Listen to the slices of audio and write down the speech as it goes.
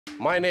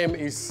My name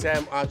is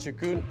Sam Ah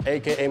Chookoon,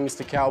 aka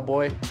Mr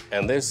Cowboy,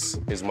 and this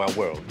is my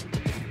world.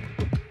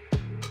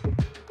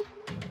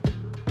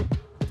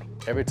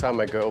 Every time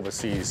I go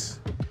overseas,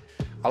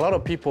 a lot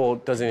of people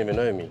doesn't even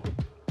know me.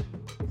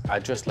 I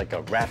dress like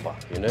a rapper,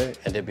 you know,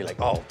 and they'd be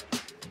like, oh,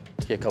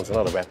 here comes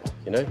another rapper,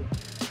 you know?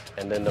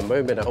 And then the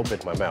moment I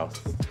open my mouth,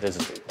 there's a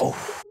thing, oh.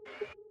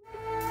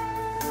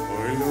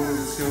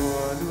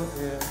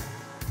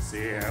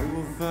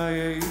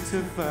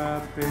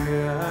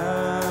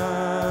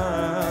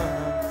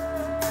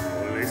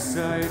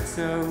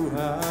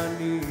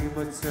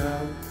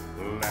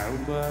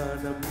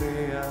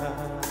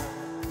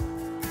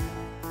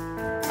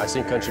 I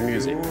sing country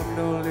music.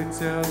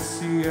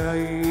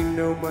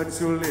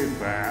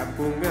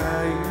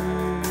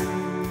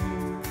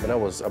 When I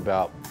was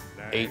about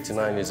 8 to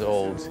 9 years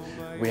old,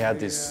 we had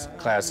this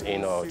class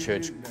in our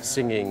church,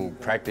 singing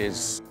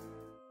practice.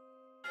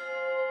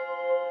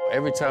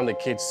 Every time the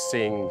kids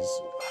sing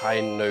high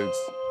notes,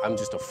 I'm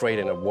just afraid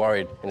and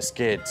worried and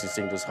scared to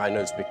sing those high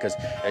notes because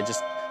I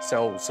just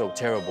sound so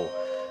terrible.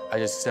 I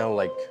just sound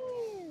like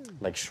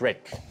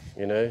Shrek,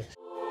 you know?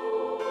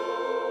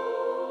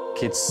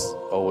 Kids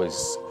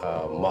always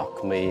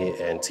mock me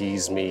and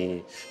tease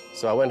me.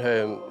 So I went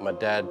home, my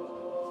dad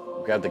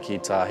grabbed the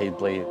guitar, he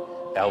played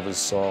Elvis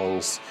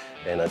songs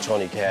and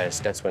Johnny Cash.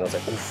 That's when I was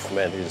like, oof,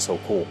 man, this is so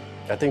cool.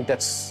 I think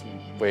that's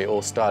where it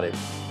all started.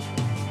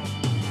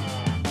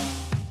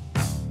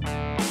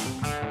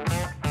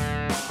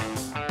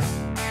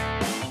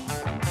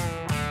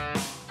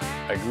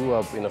 I grew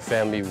up in a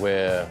family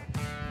where,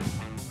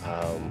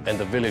 in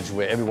the village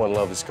where everyone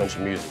loves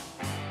country music.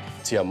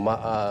 Tia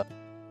Ma'a.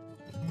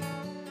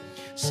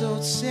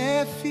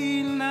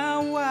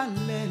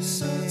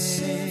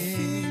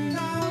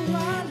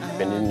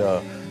 And in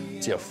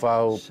Tia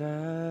Fao.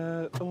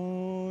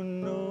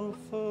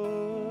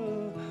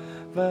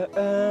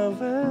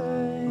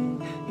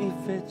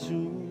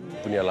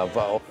 Punya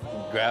Lavao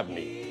grabbed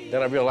me.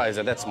 Then I realized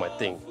that that's my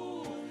thing.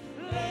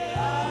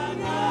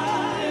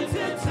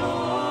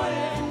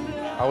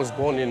 I was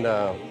born in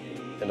a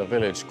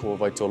village called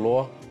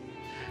Vaitoloa,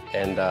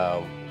 and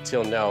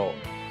till now,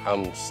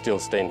 I'm still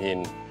staying here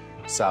in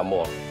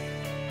Samoa.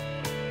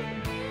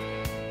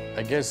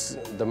 I guess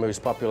the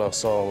most popular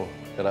song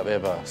that I've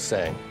ever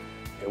sang,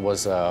 it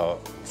was a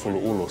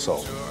fufulu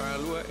song.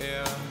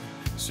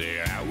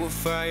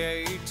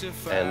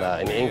 And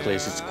in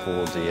English, it's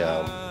called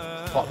the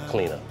pot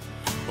cleaner.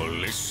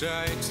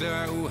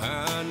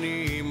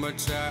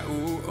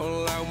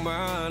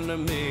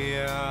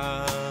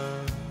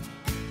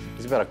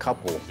 It's about a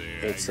couple.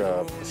 It's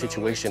a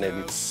situation that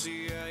it's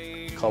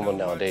common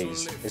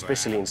nowadays,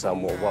 especially in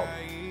Samoa, well,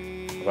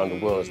 around the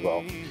world as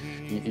well.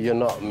 You're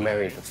not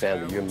marrying the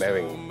family, you're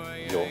marrying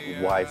your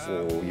wife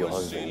or your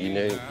husband, you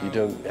know? You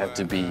don't have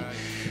to be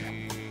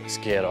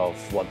scared of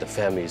what the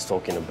family is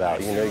talking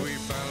about, you know?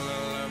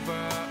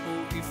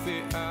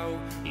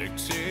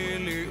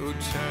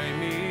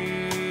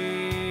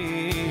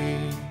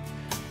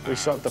 We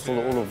shot the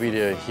fufulu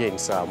video here in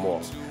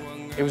Samoa.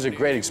 It was a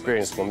great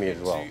experience for me as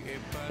well.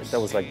 That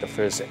was like the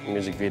first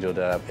music video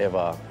that I've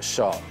ever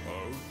shot.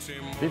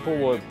 People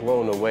were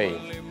blown away.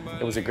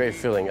 It was a great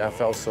feeling. I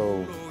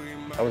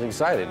was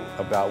excited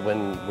about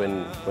when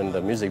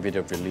the music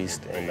video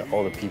released and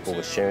all the people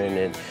were sharing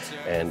it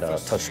and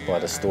touched by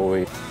the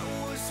story.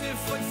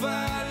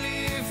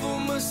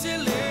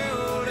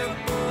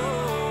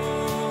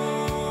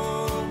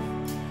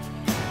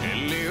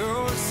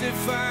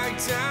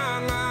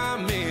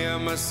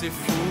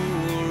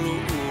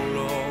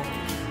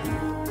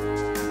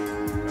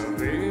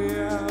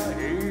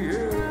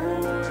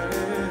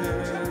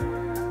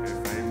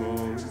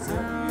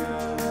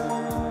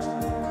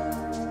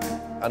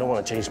 I don't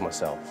want to change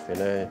myself, you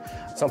know?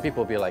 Some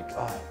people be like,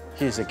 oh,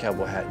 here's a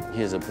cowboy hat,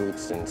 here's a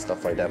boots and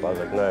stuff like that. But I was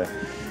like, no,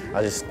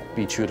 I just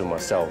be true to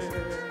myself.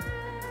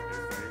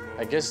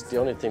 I guess the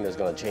only thing that's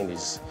going to change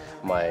is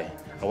I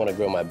want to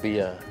grow my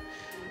beard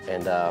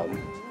and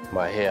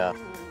my hair.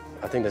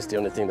 I think that's the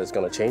only thing that's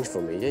going to change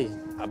for me. Yeah.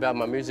 About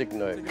my music,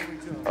 no,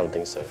 I don't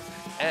think so.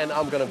 And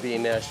I'm going to be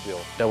in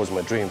Nashville. That was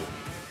my dream.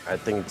 I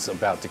think it's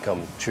about to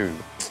come true.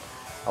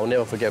 I'll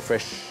never forget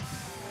Fresh.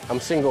 I'm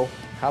single.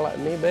 Holla at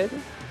me, baby.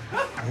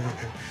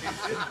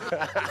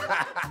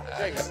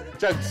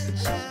 Jokes.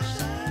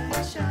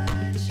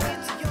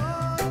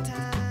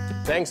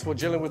 Thanks for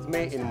chilling with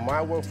me in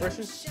my world,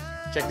 Freshes.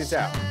 Check this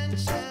out.